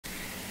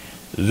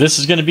This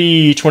is going to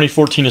be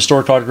 2014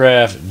 Historic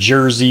Autograph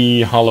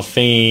Jersey Hall of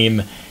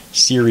Fame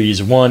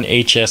Series 1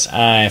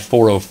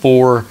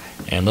 HSI404.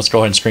 And let's go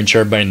ahead and screen share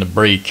everybody in the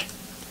break.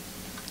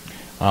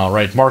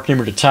 Alright, Mark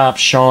M at the top,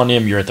 Sean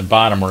M, you're at the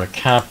bottom. We're going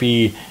to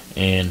copy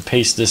and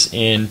paste this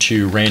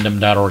into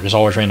random.org. As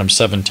always, random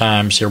 7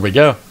 times. Here we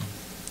go.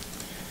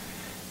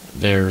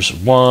 There's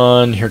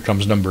 1. Here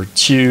comes number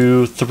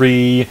 2,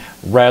 3,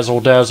 razzle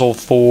dazzle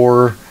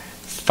 4,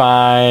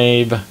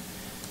 5,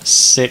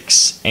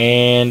 6,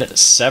 and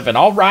 7.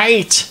 All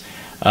right.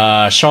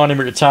 Sean M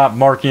at the top,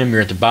 Mark M,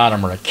 you're at the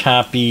bottom. We're going to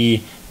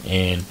copy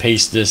and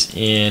paste this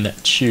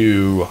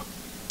into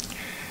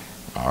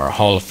our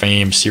Hall of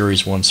Fame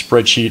Series 1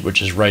 spreadsheet,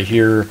 which is right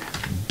here.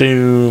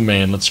 Boom.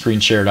 And let's screen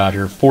share it out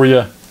here for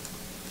you.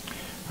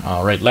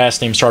 All right.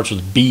 Last name starts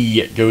with B.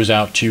 It goes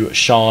out to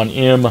Sean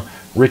M.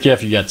 Rick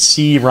F, you got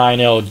C,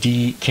 Ryan L,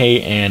 D,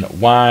 K, and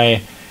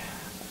Y.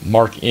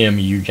 Mark M,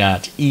 you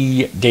got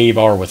E, Dave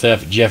R with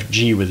F, Jeff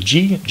G with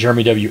G,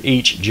 Jeremy W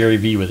H, Jerry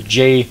V with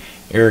J,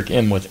 Eric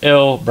M with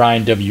L,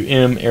 Brian W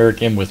M,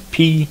 Eric M with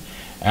P,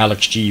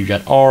 Alex G, you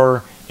got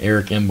R,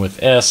 Eric M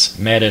with S,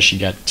 Matt S, you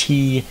got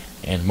T,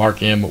 and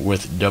Mark M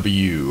with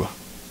W.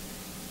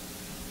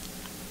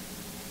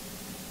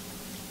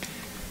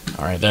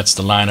 All right, that's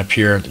the lineup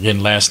here.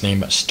 Again, last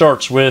name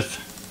starts with.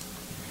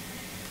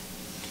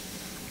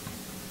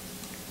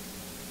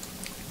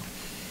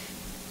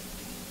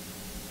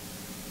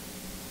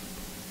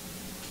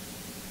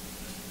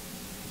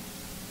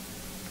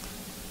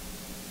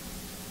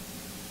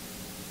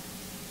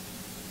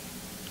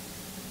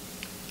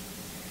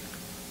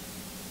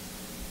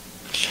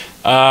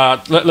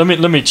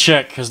 Let me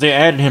check, because they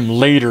added him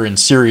later in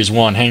Series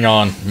 1. Hang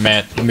on,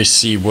 Matt. Let me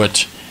see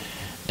what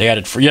they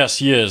added for. Yes,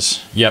 he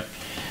is. Yep.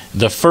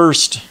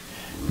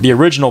 The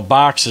original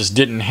boxes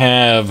didn't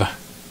have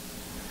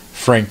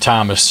Frank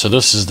Thomas, so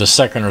this is the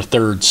second or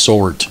third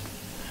sort.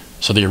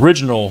 So the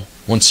original,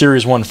 when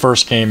Series 1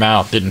 first came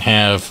out, didn't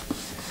have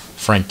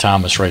Frank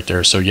Thomas right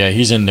there. So yeah,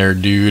 he's in there,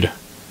 dude.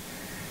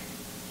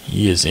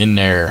 He is in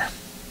there.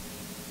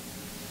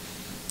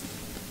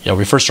 Yeah, when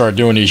we first started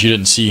doing these, you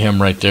didn't see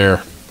him right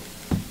there.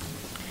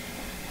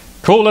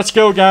 Cool, let's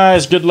go,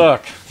 guys. Good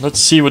luck. Let's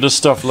see what this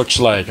stuff looks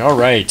like. All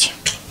right.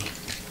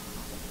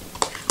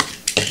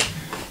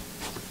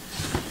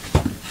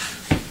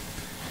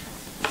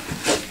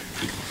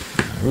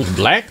 With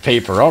black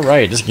paper. All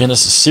right. This again,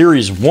 this is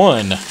Series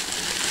 1. I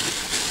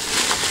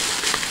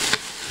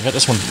got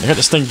this one. I got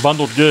this thing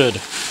bundled good.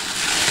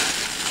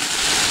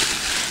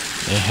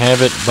 They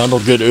have it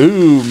bundled good.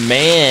 Ooh,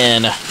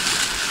 man.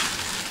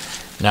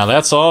 Now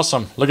that's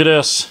awesome. Look at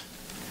this.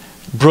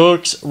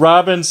 Brooks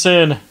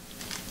Robinson.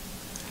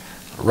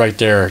 Right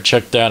there.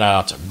 Check that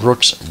out.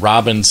 Brooks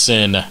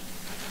Robinson.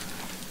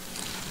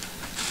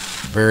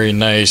 Very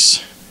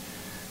nice.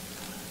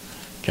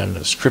 Got a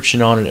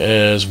description on it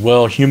as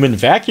well. Human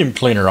vacuum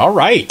cleaner. All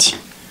right.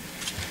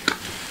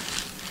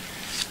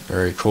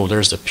 Very cool.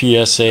 There's the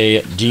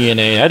PSA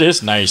DNA. That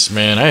is nice,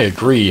 man. I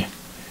agree.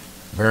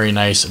 Very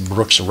nice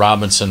Brooks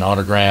Robinson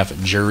autograph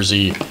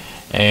jersey.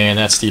 And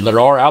that's the letter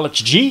R. Alex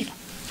G.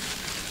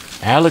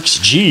 Alex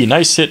G.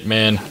 Nice hit,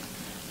 man.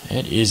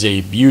 That is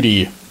a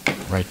beauty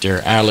right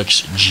there.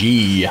 Alex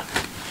G. All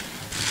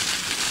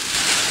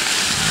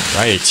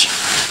right.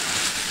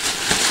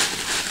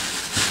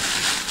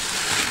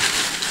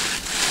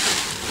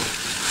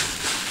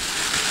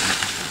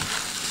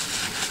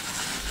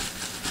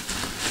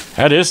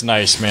 That is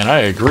nice, man. I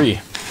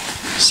agree.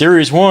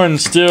 Series 1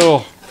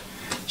 still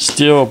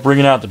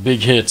bringing out the big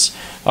hits.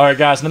 All right,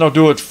 guys, and that'll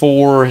do it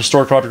for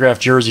Historic Autograph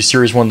Jersey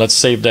Series 1. Let's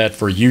save that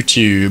for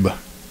YouTube.